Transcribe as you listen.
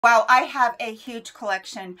Wow, I have a huge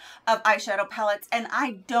collection of eyeshadow palettes, and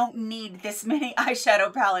I don't need this many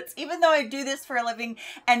eyeshadow palettes, even though I do this for a living,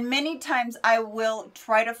 and many times I will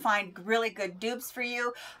try to find really good dupes for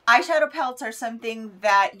you. Eyeshadow palettes are something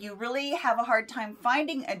that you really have a hard time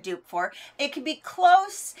finding a dupe for. It can be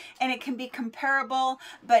close and it can be comparable,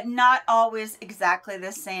 but not always exactly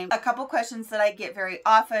the same. A couple questions that I get very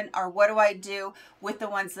often are, what do I do with the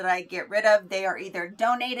ones that I get rid of? They are either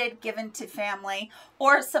donated, given to family,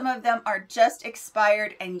 or some of them are just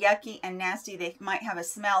expired and yucky and nasty. They might have a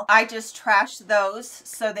smell. I just trash those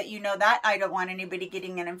so that you know that. I don't want anybody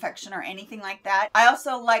getting an infection or anything like that. I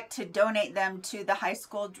also like to donate them to the high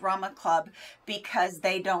school drama club because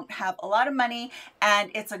they don't have a lot of money, and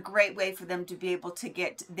it's a great way for them to be able to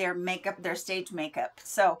get their makeup, their stage makeup.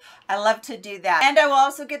 So I love to do that. And I will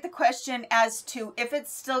also get the question as to if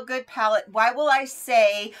it's still good palette, why will I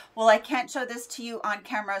say, well, I can't show this to you on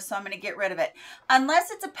camera, so I'm going to get rid of it?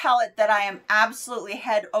 Unless it's a palette that I am absolutely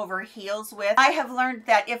head over heels with. I have learned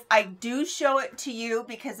that if I do show it to you,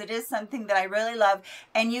 because it is something that I really love,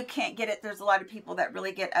 and you can't get it, there's a lot of people that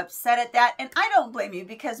really get upset at that, and I don't blame you,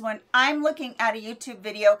 because when I'm looking at a YouTube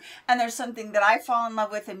video and there's something that I fall in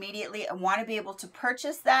love with immediately, I want to be able to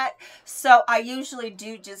purchase that, so I usually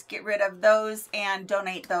do just get rid of those and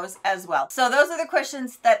donate those as well. So those are the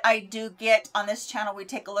questions that I do get on this channel. We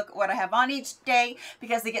take a look at what I have on each day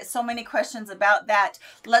because they get so many questions about that.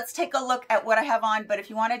 Let's take a look at what I have on, but if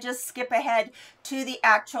you want to just skip ahead to the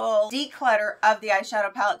actual declutter of the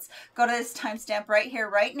eyeshadow palettes, go to this timestamp right here,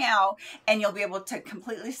 right now, and you'll be able to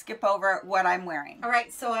completely skip over what I'm wearing. All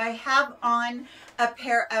right, so I have on a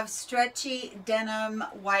pair of stretchy denim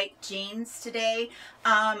white jeans today.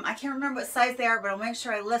 I can't remember what size they are, but I'll make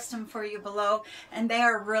sure I list them for you below, and they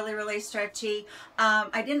are really, really stretchy.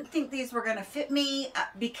 I didn't think these were going to fit me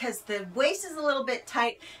because the waist is a little bit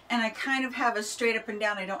tight, and I kind of have a straight up and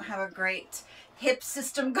down. I don't have a great hip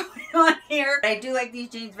system going on here. I do like these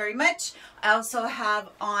jeans very much. I also have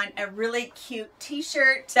on a really cute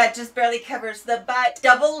t-shirt that just barely covers the butt,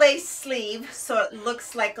 double lace sleeve, so it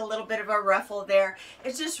looks like a little bit of a ruffle there.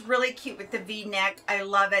 It's just really cute with the v-neck. I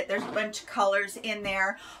love it. There's a bunch of colors in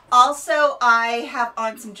there. Also, I have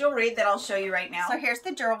on some jewelry that I'll show you right now. So here's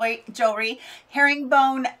the jewelry,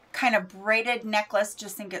 herringbone kind of braided necklace.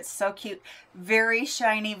 Just think it's so cute, very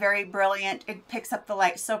shiny, very brilliant. It picks up the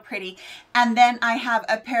light, so pretty. And then I have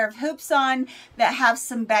a pair of hoops on that have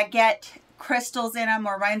some baguette crystals in them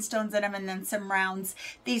or rhinestones in them, and then some rounds.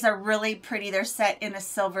 These are really pretty. They're set in a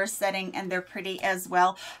silver setting and they're pretty as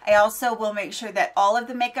well. I also will make sure that all of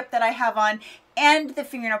the makeup that I have on and the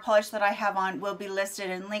fingernail polish that I have on will be listed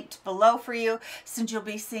and linked below for you, since you'll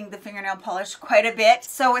be seeing the fingernail polish quite a bit.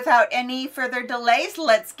 So without any further delays,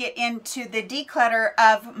 let's get into the declutter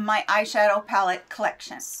of my eyeshadow palette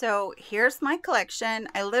collection. So here's my collection.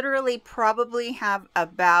 I literally probably have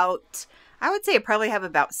about, I would say I probably have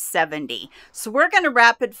about 70. So we're going to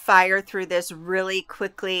rapid fire through this really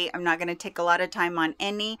quickly. I'm not going to take a lot of time on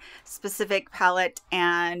any specific palette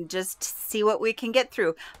and just see what we can get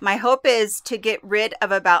through. My hope is to get rid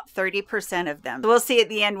of about 30% of them. So we'll see at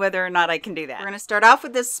the end whether or not I can do that. We're going to start off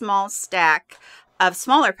with this small stack of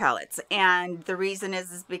smaller palettes, and the reason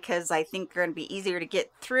is because I think they're going to be easier to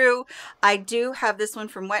get through. I do have this one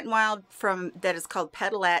from Wet n Wild that is called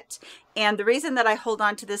Petals, and the reason that I hold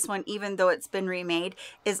on to this one even though it's been remade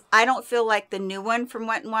is I don't feel like the new one from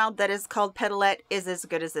Wet n Wild that is called Petals is as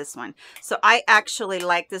good as this one. So I actually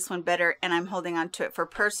like this one better, and I'm holding on to it for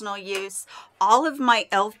personal use. All of my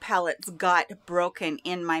e.l.f. palettes got broken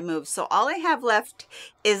in my move, so all I have left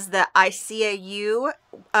is the Eyeshadow You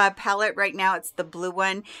palette right now. It's the blue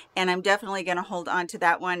one, and I'm definitely going to hold on to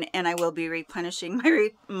that one, and I will be replenishing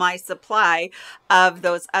my supply of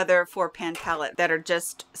those other 4-pan palettes that are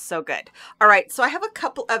just so good. All right, so I have a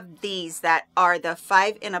couple of these that are the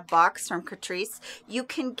 5 in a box from Catrice. You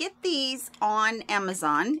can get these on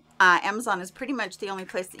Amazon. Amazon is pretty much the only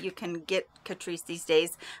place that you can get Catrice these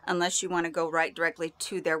days, unless you want to go right directly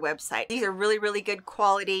to their website. These are really, really good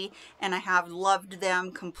quality, and I have loved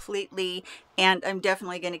them completely, and I'm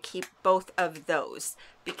definitely going to keep both of those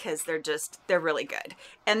because they're really good.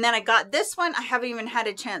 And then I got this one. I haven't even had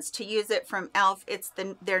a chance to use it, from e.l.f. It's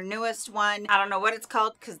their newest one. I don't know what it's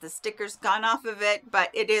called because the sticker's gone off of it,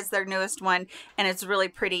 but it is their newest one, and it's really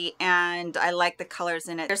pretty, and I like the colors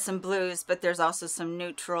in it. There's some blues, but there's also some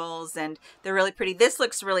neutrals, and they're really pretty. This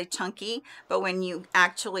looks really chunky, but when you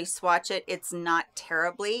actually swatch it, it's not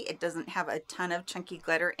terribly. It doesn't have a ton of chunky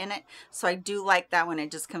glitter in it, so I do like that one.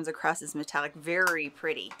 It just comes across as metallic. Very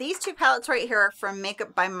pretty. These two palettes right here are from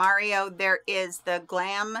Makeup by Mario. There is the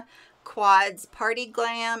Glam Quads Party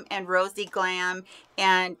Glam and Rosy Glam,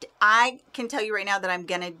 and I can tell you right now that I'm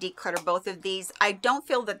going to declutter both of these. I don't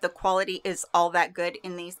feel that the quality is all that good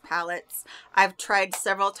in these palettes. I've tried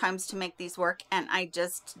several times to make these work and I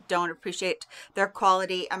just don't appreciate their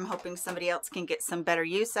quality. I'm hoping somebody else can get some better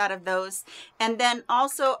use out of those. And then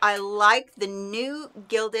also I like the new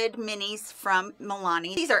Gilded minis from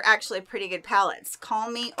Milani. These are actually pretty good palettes. Call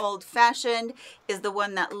Me Old Fashioned is the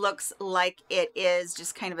one that looks like it is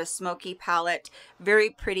just kind of a smoky palette. Very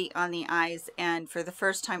pretty on the eyes, and for the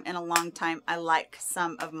first time in a long time, I like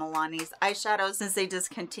some of Milani's eyeshadows since they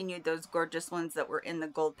discontinued those gorgeous ones that were in the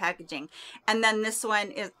gold packaging. And then this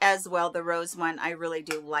one is as well, the rose one. I really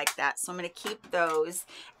do like that, so I'm going to keep those.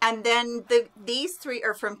 And then these three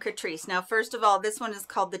are from Catrice. Now, first of all, this one is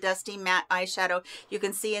called the Dusty Matte Eyeshadow. You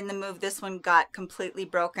can see in the move, this one got completely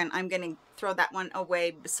broken. I'm going to throw that one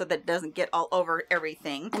away so that it doesn't get all over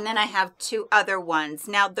everything. And then I have two other ones.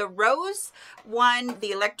 Now the rose one, the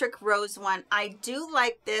electric rose one, I do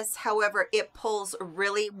like this. However, it pulls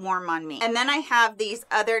really warm on me. And then I have these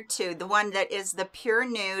other two, the one that is the pure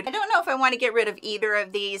nude. I don't know if I want to get rid of either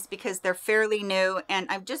of these because they're fairly new and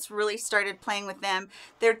I've just really started playing with them.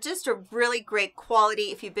 They're just a really great quality.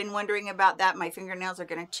 If you've been wondering about that, my fingernails are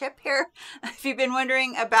going to chip here. If you've been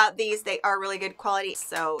wondering about these, they are really good quality.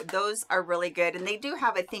 So those are really good, and they do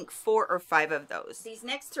have, I think, 4 or 5 of those. These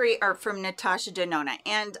next 3 are from Natasha Denona,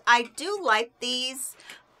 and I do like these,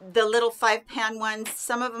 the little 5-pan ones.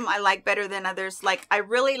 Some of them I like better than others. Like, I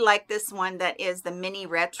really like this one that is the mini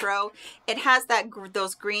retro. It has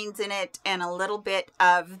those greens in it and a little bit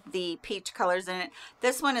of the peach colors in it.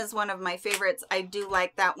 This one is one of my favorites. I do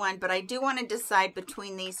like that one, but I do want to decide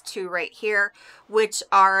between these two right here, which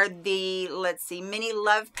are the, let's see, Mini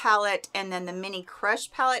Love palette and then the Mini Crush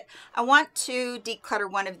palette. I want to declutter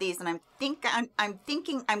one of these, and I'm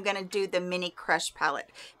thinking I'm going to do the Mini Crush palette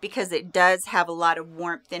because it does have a lot of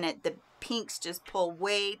warmth in it. The pinks just pull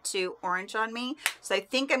way too orange on me. So I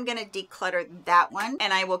think I'm going to declutter that one,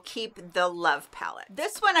 and I will keep the Love palette.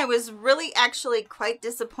 This one I was really actually quite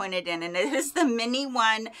disappointed in, and it is the mini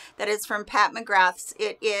one that is from Pat Mcgrath's.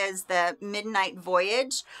 It is the Midnight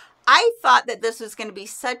Voyage. I thought that this was going to be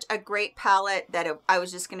such a great palette that I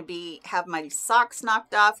was just going to have my socks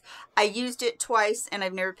knocked off. I used it twice and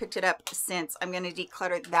I've never picked it up since. I'm going to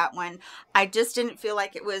declutter that one. I just didn't feel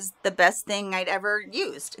like it was the best thing I'd ever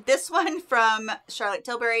used. This one from Charlotte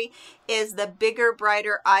Tilbury is the Bigger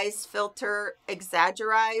Brighter Eyes Filter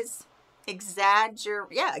Exaggerize.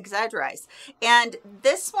 Exaggerize. And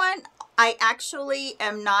this one I actually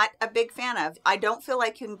am not a big fan of. I don't feel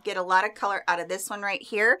like you can get a lot of color out of this one right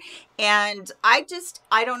here. And I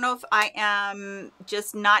don't know if I am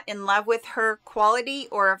just not in love with her quality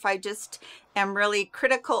or if I just am really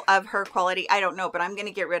critical of her quality. I don't know, but I'm going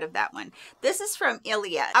to get rid of that one. This is from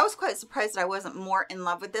Ilia. I was quite surprised that I wasn't more in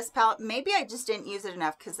love with this palette. Maybe I just didn't use it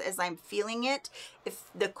enough because as I'm feeling it, if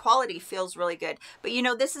the quality feels really good. But you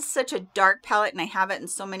know, this is such a dark palette and I have it in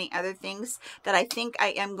so many other things that I think I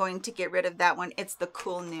am going to get rid of that one. It's the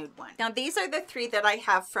Cool Nude one. Now these are the 3 that I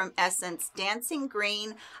have from Essence. Dancing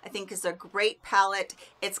Green, I think, is a great palette.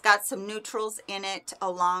 It's got some neutrals in it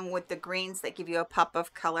along with the greens that give you a pop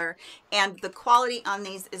of color, and the quality on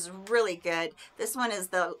these is really good. This one is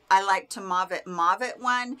the I Like to Mauve It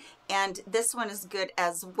one, and this one is good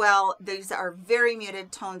as well. These are very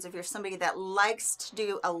muted tones. If you're somebody that likes to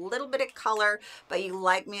do a little bit of color but you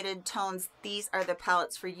like muted tones, these are the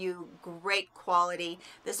palettes for you. Great quality.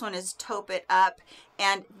 This one is Taupe It Up,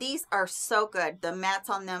 and these are so good. The mattes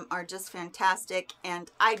on them are just fantastic, and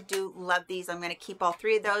I do love these. I'm going to keep all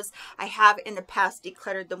 3 of those. I have in the past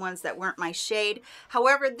decluttered the ones that weren't my shade.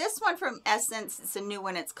 However, this one from Essence, it's a new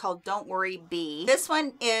one. It's called Don't Worry Bee. This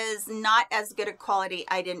one is not as good a quality,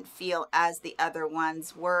 I didn't feel, as the other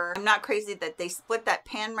ones were. I'm not crazy that they split that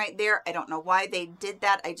pan right there. I don't know why they did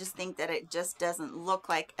that. I just think that it just doesn't look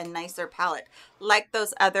like a nicer palette like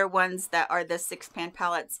those other ones that are the 6-pan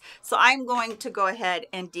palettes. So I'm going to go ahead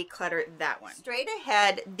and declutter that one. Straight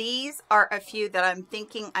ahead, these are a few that I'm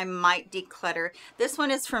thinking I might declutter. This one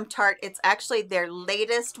is from Tarte. It's actually their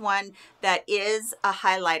latest one that is a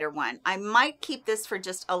highlighter one. I might keep this for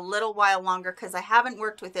just a little while longer because I haven't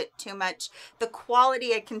worked with it too much. The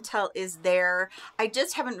quality, I can tell, is there. I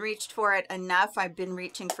just haven't reached for it enough. I've been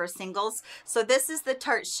reaching for singles. So this is the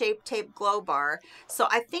Tarte Shape Tape Glow Bar. So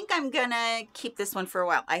I think I'm gonna keep this one for a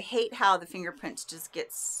while. I hate how the fingerprints just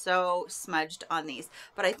get so smudged on these,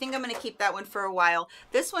 but I think I'm going to keep that one for a while.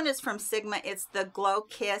 This one is from Sigma. It's the Glow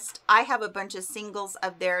Kissed. I have a bunch of singles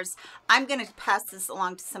of theirs. I'm going to pass this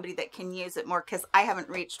along to somebody that can use it more because I haven't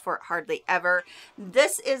reached for it hardly ever.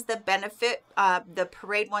 This is the Benefit, the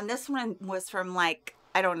Parade one. This one was from like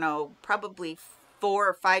I don't know, probably 4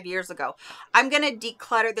 or 5 years ago. I'm going to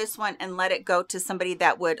declutter this one and let it go to somebody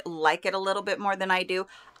that would like it a little bit more than I do.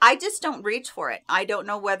 I just don't reach for it. I don't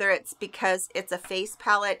know whether it's because it's a face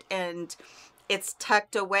palette and it's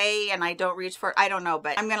tucked away and I don't reach for it. I don't know,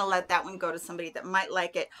 but I'm going to let that one go to somebody that might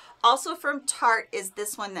like it. Also from Tarte is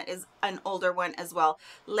this one that is an older one as well.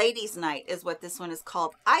 Ladies Night is what this one is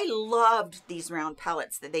called. I loved these round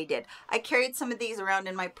palettes that they did. I carried some of these around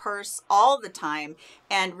in my purse all the time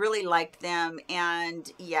and really liked them. And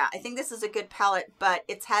yeah, I think this is a good palette, but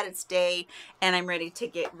it's had its day and I'm ready to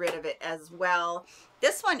get rid of it as well.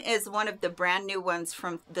 This one is one of the brand new ones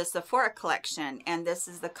from the Sephora collection, and this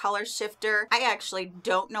is the color shifter. I actually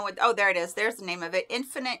don't know what, oh, there it is. There's the name of it,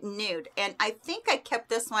 Infinite Nude. And I think I kept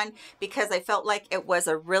this one because I felt like it was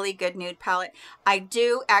a really good nude palette. I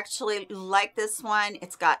do actually like this one.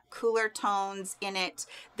 It's got cooler tones in it.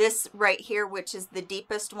 This right here, which is the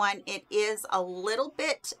deepest one, it is a little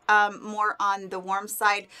bit more on the warm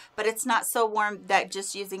side, but it's not so warm that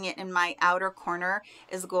just using it in my outer corner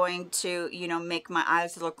is going to, you know, make my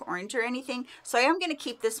eyes look orange or anything. So I am going to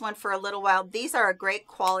keep this one for a little while. These are a great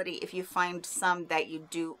quality if you find some that you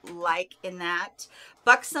do like in that.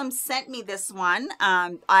 Buxom sent me this one.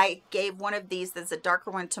 I gave one of these that's a darker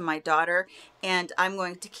one to my daughter, and I'm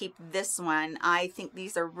going to keep this one. I think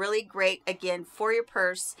these are really great, again, for your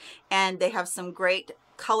purse, and they have some great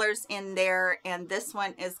colors in there. And this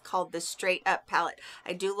one is called the Straight Up palette.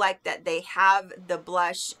 I do like that they have the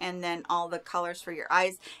blush and then all the colors for your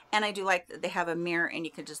eyes, and I do like that they have a mirror and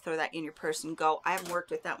you can just throw that in your purse and go. I haven't worked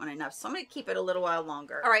with that one enough, so I'm going to keep it a little while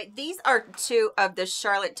longer. All right, these are two of the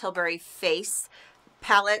Charlotte Tilbury face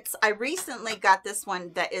palettes. I recently got this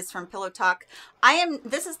one that is from Pillow Talk.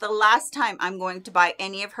 This is the last time I'm going to buy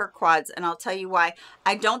any of her quads, and I'll tell you why.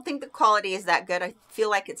 I don't think the quality is that good. I feel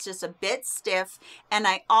like it's just a bit stiff, and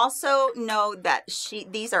I also know that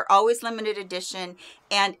these are always limited edition,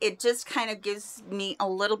 and it just kind of gives me a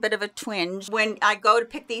little bit of a twinge when I go to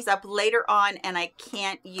pick these up later on and I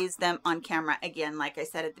can't use them on camera again, like I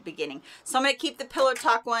said at the beginning. So I'm going to keep the Pillow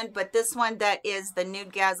Talk one, but this one that is the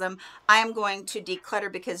Nudegasm, I am going to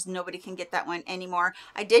declutter because nobody can get that one anymore.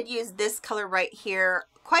 I did use this color right here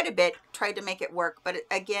quite a bit, tried to make it work, but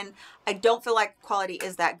again, I don't feel like quality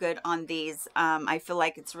is that good on these. I feel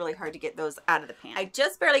like it's really hard to get those out of the pan. I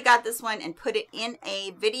just barely got this one and put it in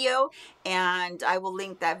a video, and I will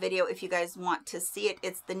link that video if you guys want to see it.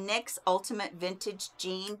 It's the NYX Ultimate Vintage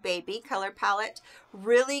Jean Baby color palette.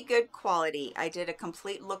 Really good quality. I did a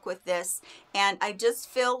complete look with this, and I just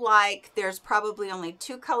feel like there's probably only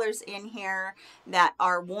 2 colors in here that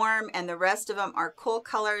are warm and the rest of them are cool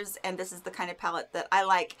colors, and this is the kind of palette that I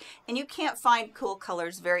like, and you can't find cool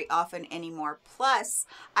colors very often anymore. Plus,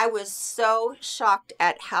 I was so shocked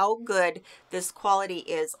at how good this quality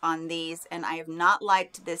is on these, and I have not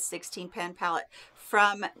liked this 16 pan palette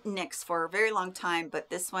from NYX for a very long time, but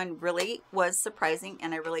this one really was surprising,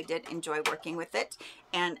 and I really did enjoy working with it,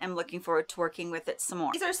 and I'm looking forward to working with it some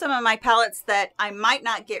more. These are some of my palettes that I might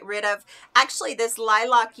not get rid of. Actually, this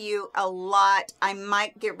Lilac You a lot. I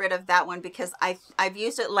might get rid of that one because I've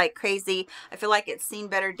used it like crazy. I feel like it's seen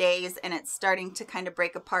better days, and it's starting to kind of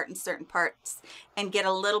break apart in certain parts and get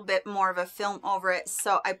a little bit more of a film over it.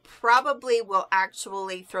 So I probably will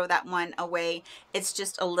actually throw that one away. It's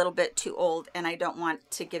just a little bit too old, and I don't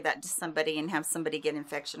want to give that to somebody and have somebody get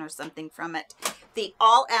infection or something from it. The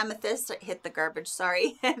All Amethyst, hit the garbage,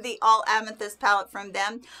 sorry. The All Amethyst palette from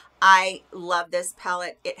them. I love this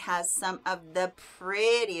palette. It has some of the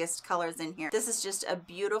prettiest colors in here. This is just a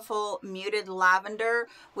beautiful muted lavender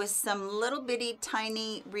with some little bitty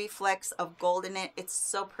tiny reflex of gold in it. It's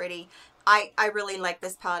so pretty. I really like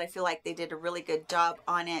this palette. I feel like they did a really good job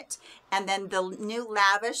on it. And then the new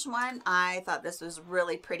Lavish one, I thought this was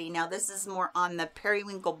really pretty. Now this is more on the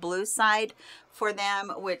periwinkle blue side for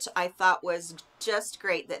them, which I thought was just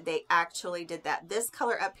great that they actually did that. This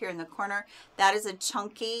color up here in the corner, that is a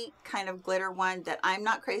chunky kind of glitter one that I'm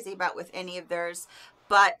not crazy about with any of theirs,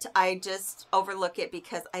 but I just overlook it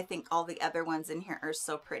because I think all the other ones in here are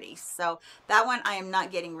so pretty. So that one I am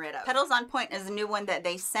not getting rid of. Petals on Pointe is a new one that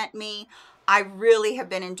they sent me. I really have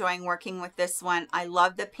been enjoying working with this one. I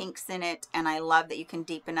love the pinks in it, and I love that you can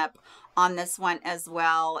deepen up on this one as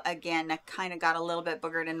well. Again, I kind of got a little bit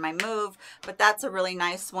boogered in my Mauve, but that's a really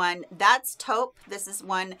nice one. That's Taupe. This is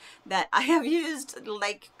one that I have used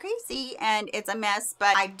like crazy, and it's a mess,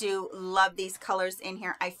 but I do love these colors in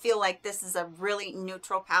here. I feel like this is a really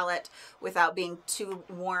neutral palette without being too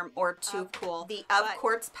warm or too cool. The Of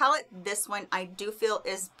Quartz palette, this one I do feel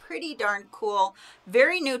is pretty darn cool.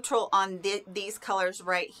 Very neutral on these colors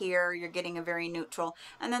right here. You're getting a very neutral,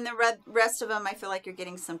 and then the rest of them I feel like you're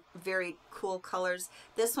getting some very very cool colors.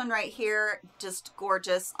 This one right here, just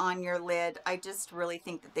gorgeous on your lid. I just really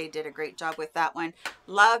think that they did a great job with that one.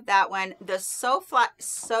 Love that one. The So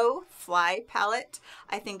Fly palette,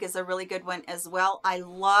 I think, is a really good one as well. I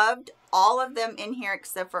loved all of them in here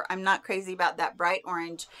except for, I'm not crazy about that bright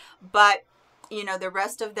orange, but you know, the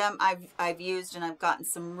rest of them I've used and I've gotten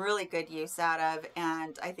some really good use out of,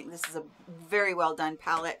 and I think this is a very well done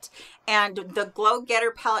palette. And the Glow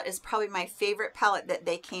Getter palette is probably my favorite palette that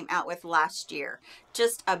they came out with last year.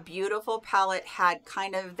 Just a beautiful palette, had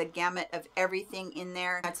kind of the gamut of everything in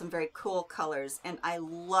there, had some very cool colors, and I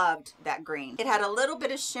loved that green. It had a little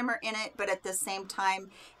bit of shimmer in it, but at the same time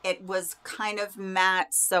it was kind of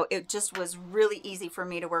matte, so it just was really easy for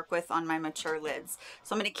me to work with on my mature lids.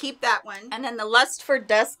 So I'm going to keep that one. And then the Lust for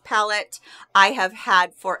Dusk palette I have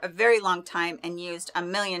had for a very long time and used a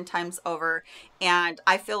million times over, and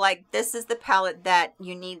I feel like this is the palette that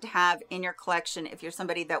you need to have in your collection if you're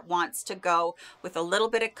somebody that wants to go with a little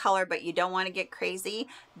bit of color but you don't want to get crazy.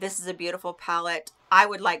 This is a beautiful palette. I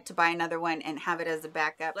would like to buy another one and have it as a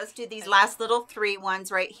backup. Let's do these last little 3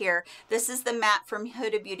 ones right here. This is the matte from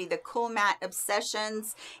Huda Beauty, the Cool Matte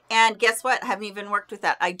Obsessions. And guess what? I haven't even worked with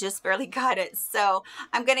that. I just barely got it. So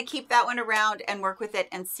I'm going to keep that one around and work with it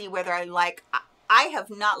and see whether I like. I have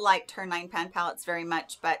not liked her 9-pan palettes very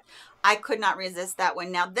much, but I could not resist that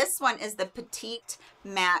one. Now this one is the Petite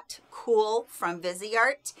Matte Cool from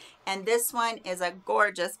Viseart, and this one is a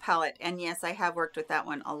gorgeous palette, and yes, I have worked with that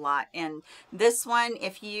one a lot. And this one,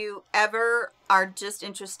 if you ever are just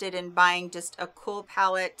interested in buying just a cool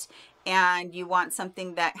palette and you want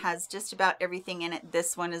something that has just about everything in it,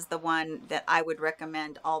 this one is the one that I would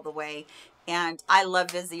recommend all the way. And I love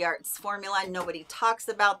Viseart's formula. Nobody talks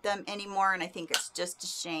about them anymore, and I think it's just a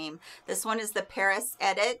shame. This one is the Paris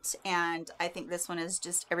Edit, and I think this one is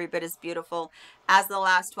just every bit as beautiful as the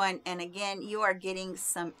last one. And again, you are getting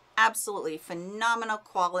some absolutely phenomenal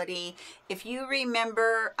quality. If you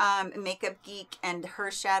remember Makeup Geek and her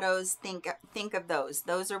shadows, think of those.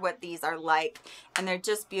 Those are what these are like, and they're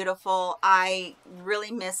just beautiful. I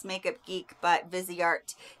really miss Makeup Geek, but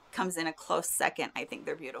Viseart comes in a close second. I think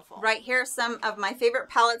they're beautiful. Right here are some of my favorite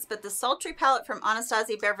palettes, but the Sultry palette from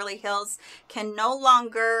Anastasia Beverly Hills can no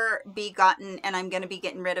longer be gotten, and I'm going to be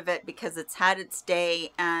getting rid of it because it's had its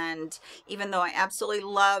day. And even though I absolutely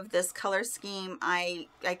love this color scheme, I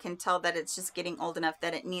can tell that it's just getting old enough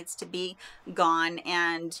that it needs to be gone.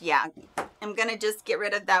 And yeah, I'm going to just get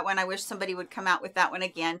rid of that one. I wish somebody would come out with that one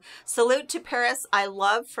again. Salute to Paris, I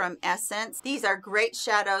love from Essence. These are great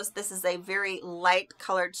shadows. This is a very light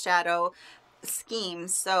colored shadow scheme,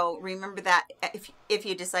 so remember that if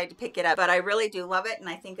you decide to pick it up. But I really do love it, and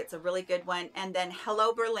I think it's a really good one. And then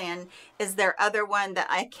Hello Berlin is their other one that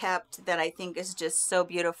I kept that I think is just so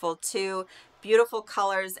beautiful too. Beautiful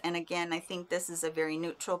colors, and again, I think this is a very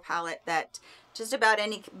neutral palette that just about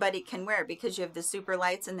anybody can wear because you have the super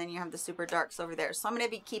lights and then you have the super darks over there. So I'm going to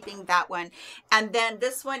be keeping that one. And then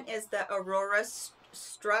this one is the Aurora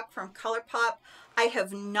Struck from Colourpop. I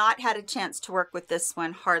have not had a chance to work with this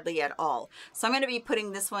one hardly at all. So I'm going to be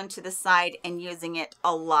putting this one to the side and using it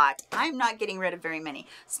a lot. I'm not getting rid of very many.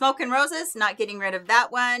 Smoke and Roses, not getting rid of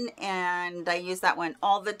that one. And I use that one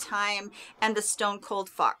all the time. And the Stone Cold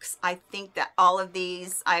Fox. I think that all of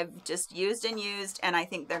these I've just used, and I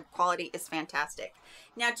think their quality is fantastic.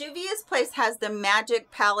 Now, Juvia's Place has the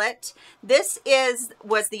Magic palette. This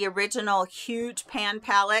was the original huge pan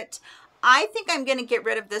palette. I think I'm going to get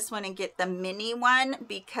rid of this one and get the mini one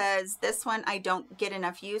because this one I don't get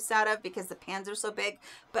enough use out of because the pans are so big.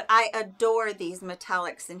 But I adore these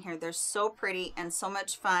metallics in here. They're so pretty and so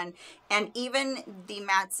much fun. And even the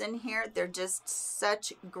mattes in here, they're just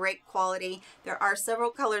such great quality. There are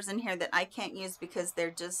several colors in here that I can't use because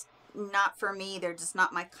they're just not for me. They're just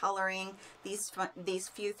not my coloring. These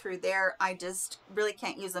few through there, I just really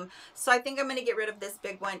can't use them. So I think I'm going to get rid of this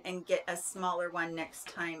big one and get a smaller one next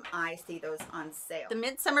time I see those on sale. The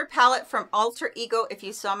Midsummer palette from Alter Ego. If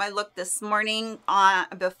you saw my look this morning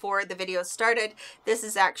before the video started, this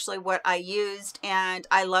is actually what I used, and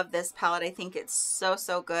I love this palette. I think it's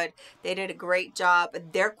so good. They did a great job.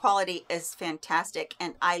 Their quality is fantastic,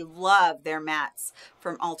 and I love their mattes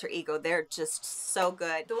from Alter Ego. They're just so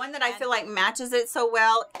good. The one that I feel like matches it so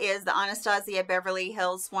well is the Anastasia Beverly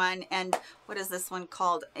Hills one, and what is this one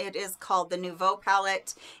called? It is called the Nouveau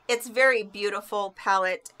palette. It's very beautiful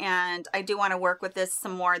palette, and I do want to work with this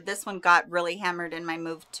some more. This one got really hammered in my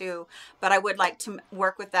move too, but I would like to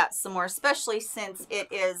work with that some more, especially since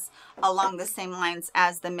it is along the same lines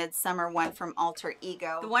as the Midsummer one from Alter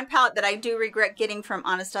Ego. The one palette that I do regret getting from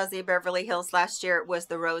Anastasia Beverly Hills last year was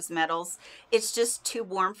the Rose Metals. It's just too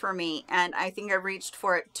warm for me, and I think I reached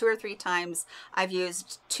for it 2 or 3 times. I've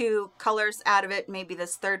used 2 colors out of it, maybe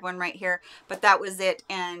this third one right here, but that was it,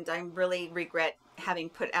 and I really regret having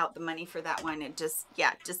put out the money for that one. It just,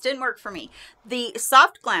 yeah, just didn't work for me. The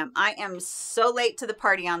Soft Glam, I am so late to the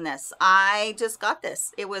party on this. I just got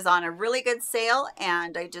this. It was on a really good sale,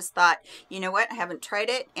 and I just thought, you know what, I haven't tried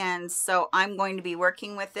it, and so I'm going to be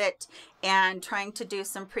working with it and trying to do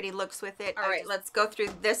some pretty looks with it. All right, let's go through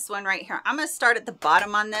this one right here. I'm going to start at the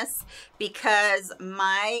bottom on this because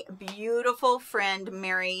my beautiful friend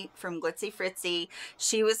Mary from Glitzy Fritzy,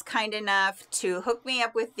 she was kind enough to hook me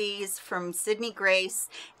up with these from Sydney Grace,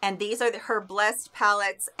 and these are her Blessed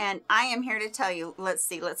palettes, and I am here to tell you, let's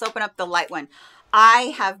see, let's open up the light one.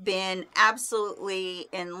 I have been absolutely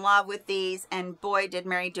in love with these, and boy, did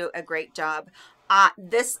Mary do a great job.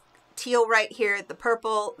 This teal right here, the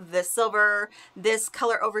purple, the silver, this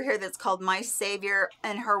color over here that's called My Savior,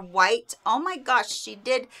 and her white. Oh my gosh, she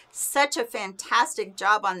did such a fantastic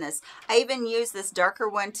job on this. I even used this darker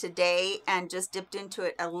one today and just dipped into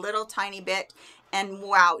it a little tiny bit, and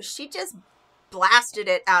wow, she just blasted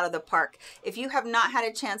it out of the park. If you have not had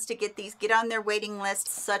a chance to get these, get on their waiting list.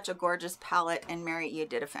 Such a gorgeous palette, and Mary, you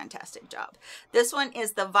did a fantastic job. This one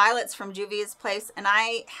is the Violets from Juvia's Place, and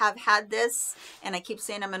I have had this, and I keep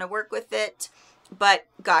saying I'm going to work with it, but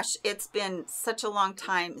gosh, it's been such a long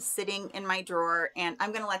time sitting in my drawer, and I'm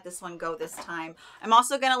going to let this one go this time. I'm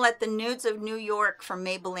also going to let the Nudes of New York from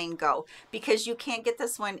Maybelline go, because you can't get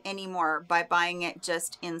this one anymore by buying it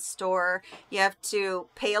just in store. You have to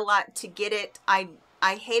pay a lot to get it.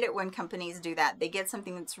 I hate it when companies do that. They get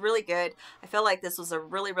something that's really good. I feel like this was a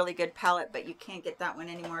really, really good palette, but you can't get that one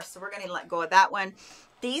anymore, so we're going to let go of that one.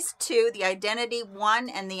 These two, the Identity 1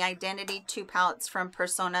 and the Identity 2 palettes from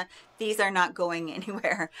Persona, these are not going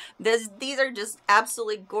anywhere. These are just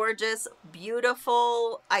absolutely gorgeous,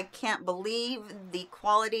 beautiful. I can't believe the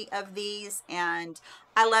quality of these, and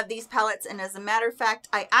I love these palettes. And as a matter of fact,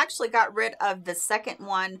 I actually got rid of the second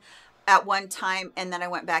one at one time, and then I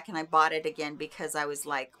went back and I bought it again because I was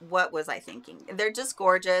like, what was I thinking? They're just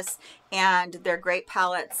gorgeous, and they're great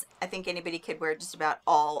palettes. I think anybody could wear just about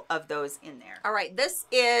all of those in there. All right, this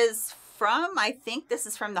is from, I think this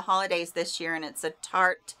is from the holidays this year, and it's a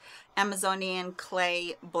Tarte Amazonian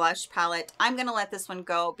Clay blush palette. I'm going to let this one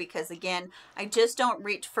go because, again, I just don't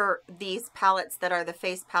reach for these palettes that are the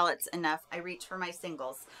face palettes enough. I reach for my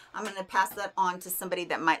singles. I'm going to pass that on to somebody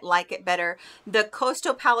that might like it better. The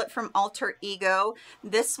Coastal palette from Alter Ego.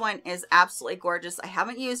 This one is absolutely gorgeous. I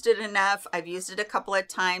haven't used it enough. I've used it a couple of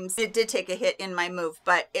times. It did take a hit in my move,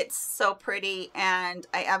 but it's so pretty, and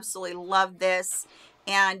I absolutely love this.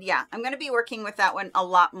 And yeah, I'm going to be working with that one a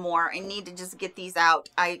lot more. I need to just get these out.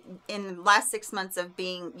 In the last 6 months of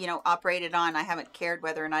being, you know, operated on, I haven't cared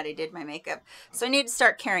whether or not I did my makeup. So I need to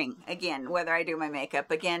start caring again whether I do my makeup.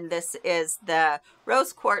 Again, this is the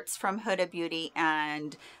Rose Quartz from Huda Beauty,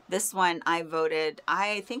 and this one I voted,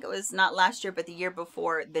 I think it was not last year, but the year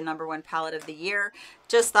before, the #1 palette of the year.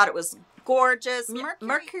 Just thought it was gorgeous.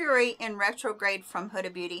 Mercury in Retrograde from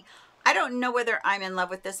Huda Beauty. I don't know whether I'm in love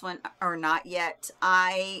with this one or not yet.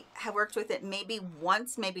 I have worked with it maybe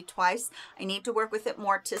once, maybe twice. I need to work with it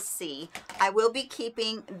more to see. I will be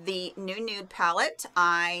keeping the new Nude palette.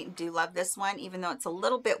 I do love this one, even though it's a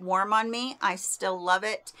little bit warm on me. I still love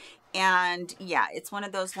it. And yeah, it's one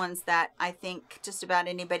of those ones that I think just about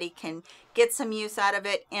anybody can get some use out of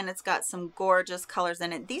it, and it's got some gorgeous colors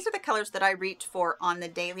in it. These are the colors that I reach for on the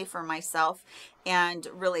daily for myself and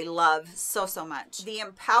really love so much. The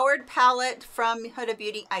Empowered palette from Huda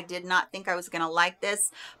Beauty, I did not think I was going to like this,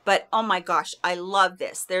 but oh my gosh, I love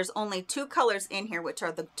this. There's only 2 colors in here, which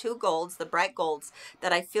are the 2 golds, the bright golds,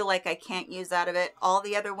 that I feel like I can't use out of it. All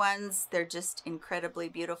the other ones, they're just incredibly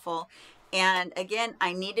beautiful. And again,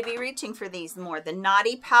 I need to be reaching for these more. The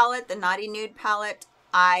Naughty palette, the Naughty Nude palette,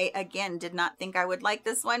 I, again, did not think I would like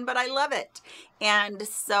this one, but I love it. And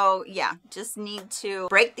so, yeah, just need to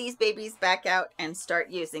break these babies back out and start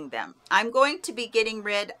using them. I'm going to be getting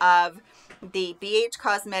rid of the BH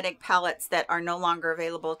Cosmetic palettes that are no longer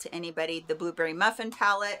available to anybody. The Blueberry Muffin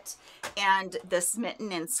palette and the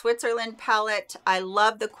Smitten in Switzerland palette. I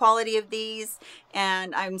love the quality of these,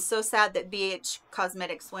 and I'm so sad that BH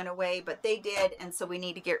Cosmetics went away, but they did, and so we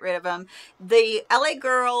need to get rid of them. The LA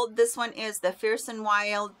Girl, this one is the Fierce and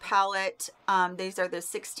Wild palette. These are the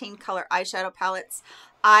 16 color eyeshadow palettes.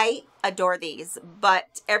 I adore these,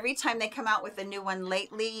 but every time they come out with a new one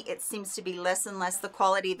lately, it seems to be less and less the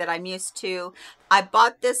quality that I'm used to. I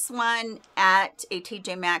bought this one at a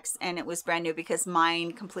TJ Maxx and it was brand new because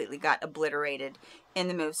mine completely got obliterated in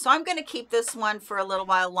the move. So I'm going to keep this one for a little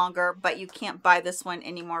while longer, but you can't buy this one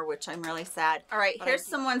anymore, which I'm really sad. All right, here's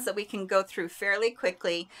some ones that we can go through fairly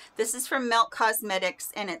quickly. This is from Milk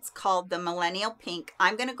Cosmetics and it's called the Millennial Pink.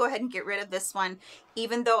 I'm going to go ahead and get rid of this one,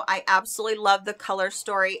 even though I absolutely love the color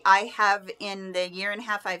story. I have, in the year and a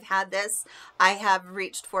half I've had this, I have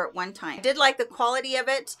reached for it one time. I did like the quality of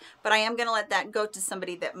it, but I am going to let that go to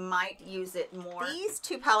somebody that might use it more. These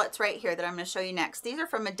two palettes right here that I'm going to show you next, these are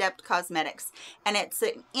from Adept Cosmetics, and it's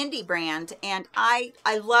an indie brand, and I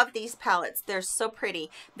love these palettes. They're so pretty.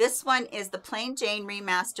 This one is the Plain Jane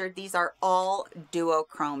Remastered. These are all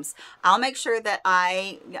duochromes. I'll make sure that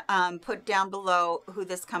I put down below who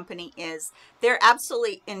this company is. They're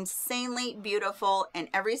absolutely insanely beautiful, and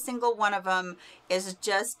every single one of them is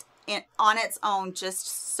just on its own,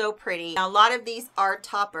 just so pretty. Now, a lot of these are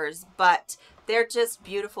toppers, but they're just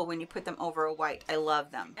beautiful when you put them over a white. I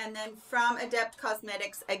love them. And then from Adept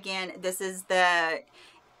Cosmetics, again, this is the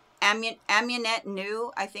Amunet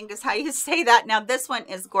Nude, I think is how you say that. Now, this one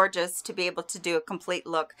is gorgeous to be able to do a complete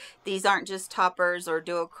look. These aren't just toppers or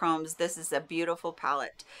duochromes. This is a beautiful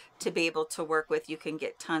palette to be able to work with. You can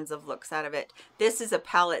get tons of looks out of it. This is a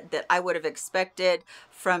palette that I would have expected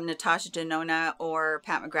from Natasha Denona or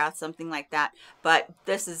Pat Mcgrath, something like that. But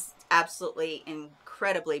this is absolutely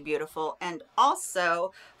incredibly beautiful. And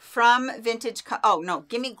also from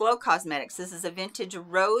Gimme Glow Cosmetics. This is a Vintage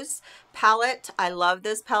Rose palette. I love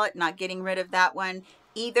this palette, not getting rid of that one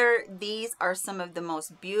either. These are some of the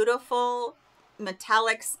most beautiful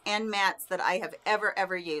metallics and mattes that I have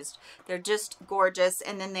ever used. They're just gorgeous.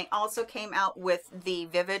 And then they also came out with the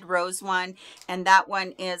Vivid Rose one, and that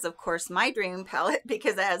one is of course my dream palette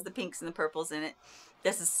because it has the pinks and the purples in it.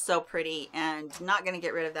 This is so pretty, and not going to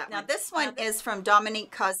get rid of that one. Now, this one is from Dominique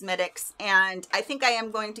Cosmetics, and I think I am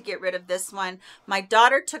going to get rid of this one. My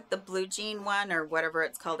daughter took the Blue Jean one, or whatever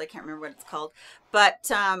it's called. I can't remember what it's called. But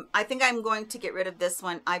I think I'm going to get rid of this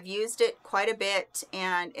one. I've used it quite a bit,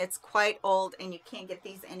 and it's quite old, and you can't get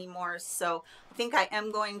these anymore. So I think I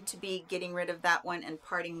am going to be getting rid of that one and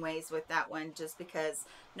parting ways with that one, just because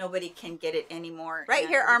nobody can get it anymore. Right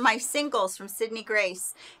here are my singles from Sydney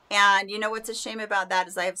Grace. And you know what's a shame about that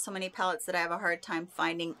is I have so many palettes that I have a hard time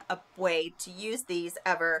finding a way to use these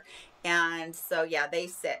ever. And so yeah, they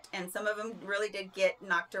sit. And some of them really did get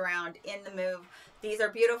knocked around in the move. These are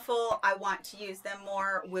beautiful. I want to use them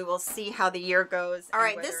more. We will see how the year goes. All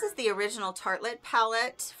right, this is the original Tartelette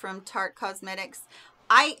palette from Tarte Cosmetics.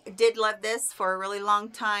 I did love this for a really long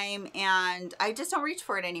time, and I just don't reach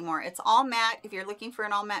for it anymore. It's all matte. If you're looking for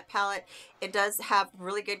an all matte palette, it does have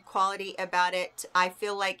really good quality about it. I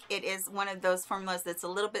feel like it is one of those formulas that's a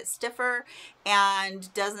little bit stiffer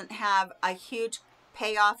and doesn't have a huge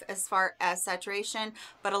payoff as far as saturation,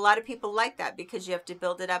 but a lot of people like that because you have to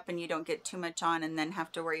build it up and you don't get too much on and then have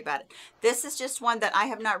to worry about it. This is just one that I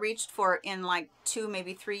have not reached for in like 2,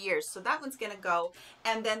 maybe 3 years, so that one's gonna go.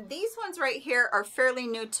 And then these ones right here are fairly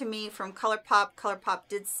new to me from Colourpop. Colourpop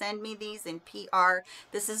did send me these in PR.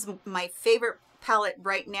 This is my favorite palette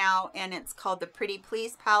right now, and it's called the Pretty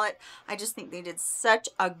Please palette. I just think they did such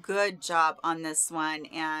a good job on this one,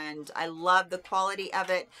 and I love the quality of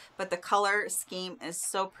it, but the color scheme is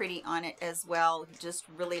so pretty on it as well. Just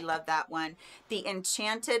really love that one. The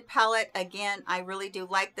Enchanted palette, again, I really do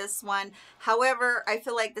like this one. However, I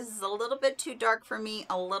feel like this is a little bit too dark for me,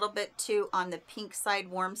 a little bit too on the pink side,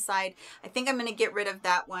 warm side. I think I'm going to get rid of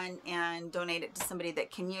that one and donate it to somebody that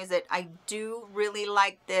can use it. I do really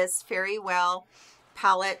like this Very Well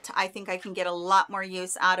palette. I think I can get a lot more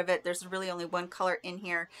use out of it. There's really only one color in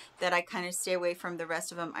here that I kind of stay away from. The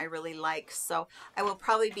rest of them I really like, so I will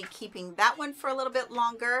probably be keeping that one for a little bit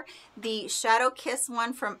longer. The Shadow Kiss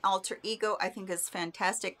one from Alter Ego I think is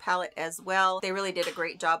fantastic palette as well. They really did a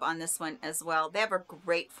great job on this one as well. They have a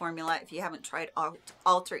great formula if you haven't tried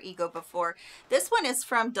Alter Ego before. This one is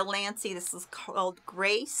from Delancey. This is called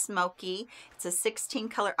Gray Smoky. It's a 16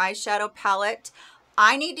 color eyeshadow palette.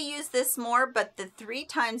 I need to use this more, but the 3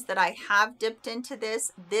 times that I have dipped into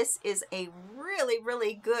this, this is a really,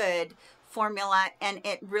 really good formula, and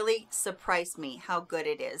it really surprised me how good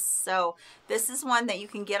it is. So this is one that you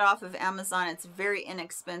can get off of Amazon. It's very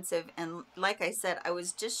inexpensive, and like I said, I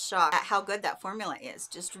was just shocked at how good that formula is.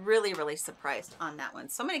 Just really, really surprised on that one.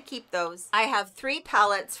 So I'm going to keep those. I have 3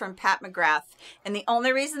 palettes from Pat Mcgrath, and the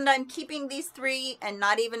only reason that I'm keeping these 3 and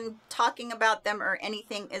not even talking about them or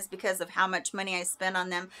anything is because of how much money I spent on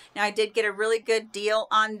them. Now, I did get a really good deal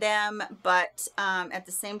on them, but at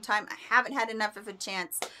the same time, I haven't had enough of a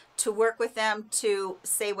chance to work with them to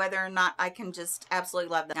say whether or not I can just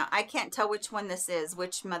absolutely love them. Now, I can't tell which one this is,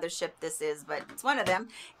 which mothership this is, but it's one of them.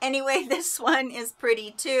 Anyway, this one is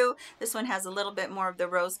pretty too. This one has a little bit more of the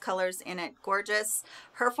rose colors in it. Gorgeous.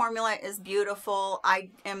 Her formula is beautiful. I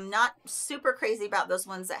am not super crazy about those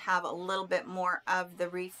ones that have a little bit more of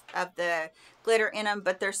the glitter in them,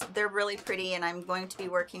 but they're really pretty, and I'm going to be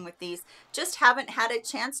working with these. Just haven't had a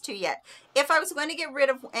chance to yet. If I was going to get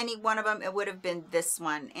rid of any one of them, it would have been this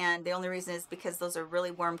one, and the only reason is because those are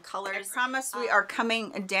really warm colors. I promise we are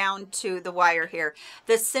coming down to the wire here.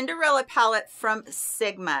 The Cinderella palette from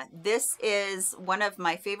Sigma. This is one of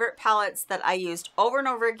my favorite palettes that I used over and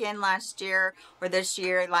over again last year, or this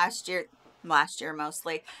year, last year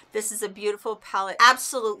mostly. This is a beautiful palette.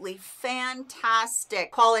 Absolutely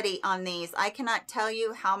fantastic quality on these. I cannot tell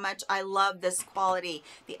you how much I love this quality.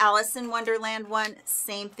 The Alice in Wonderland one,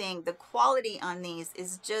 same thing. The quality on these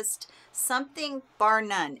is just something bar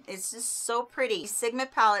none. It's just so pretty. Sigma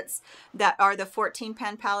palettes that are the 14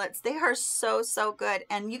 pan palettes, they are so good,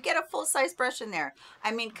 and you get a full-size brush in there.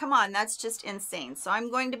 I mean, come on, that's just insane. So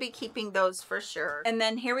I'm going to be keeping those for sure. And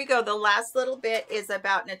then here we go. The last little bit is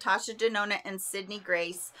about Natasha, Denona, and Sydney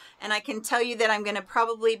Grace, and I can tell you that I'm going to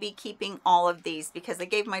probably be keeping all of these because I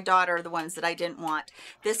gave my daughter the ones that I didn't want.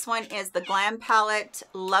 This one is the Glam palette.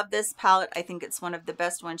 Love this palette. I think it's one of the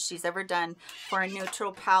best ones she's ever done for a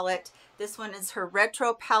neutral palette. This one is her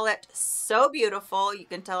retro palette. So beautiful. You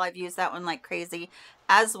can tell I've used that one like crazy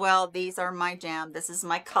as well. These are my jam. This is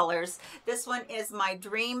my colors. This one is my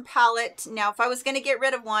dream palette. Now, if I was going to get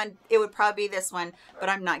rid of one, it would probably be this one, but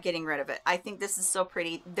I'm not getting rid of it. I think this is so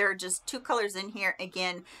pretty. There are just 2 colors in here,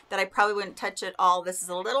 again, that I probably wouldn't touch at all. This is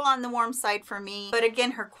a little on the warm side for me, but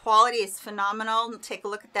again, her quality is phenomenal. Take a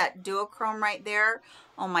look at that duochrome right there.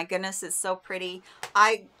 Oh my goodness, it's so pretty.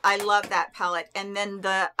 I love that palette. And then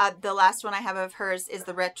the last one I have of hers is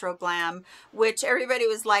the Retro Glam, which everybody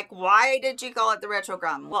was like, why did you call it the Retro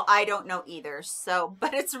Glam? Well, I don't know either. So,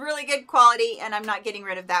 but it's really good quality, and I'm not getting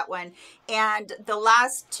rid of that one. And the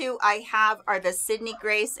last 2 I have are the Sydney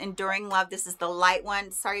Grace Enduring Love. This is the light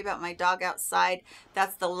one. Sorry about my dog outside.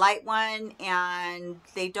 That's the light one, and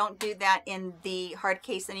they don't do that in the hard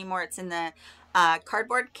case anymore. It's in the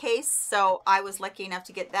cardboard case, so I was lucky enough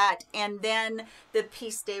to get that. And then the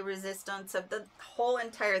piece de resistance of the whole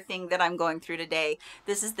entire thing that I'm going through today.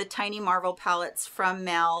 This is the Tiny Marvel palettes from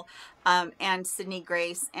Mel and Sydney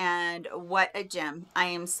Grace, and what a gem. I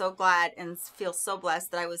am so glad and feel so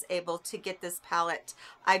blessed that I was able to get this palette.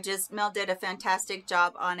 Mel did a fantastic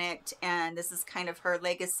job on it, and this is kind of her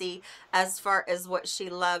legacy as far as what she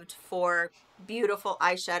loved for beautiful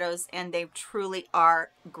eyeshadows, and they truly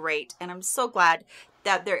are great. And I'm so glad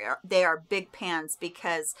that they are big pans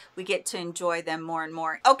because we get to enjoy them more and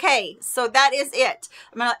more. Okay, so that is it.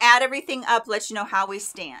 I'm gonna add everything up, let you know how we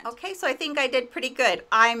stand. Okay, so I think I did pretty good.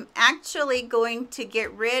 I'm actually going to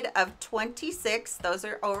get rid of 26. Those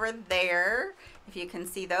are over there, if you can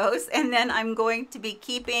see those. And then I'm going to be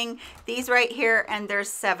keeping these right here, and there's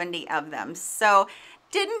 70 of them. So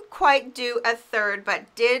didn't quite do a third,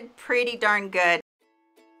 but did pretty darn good.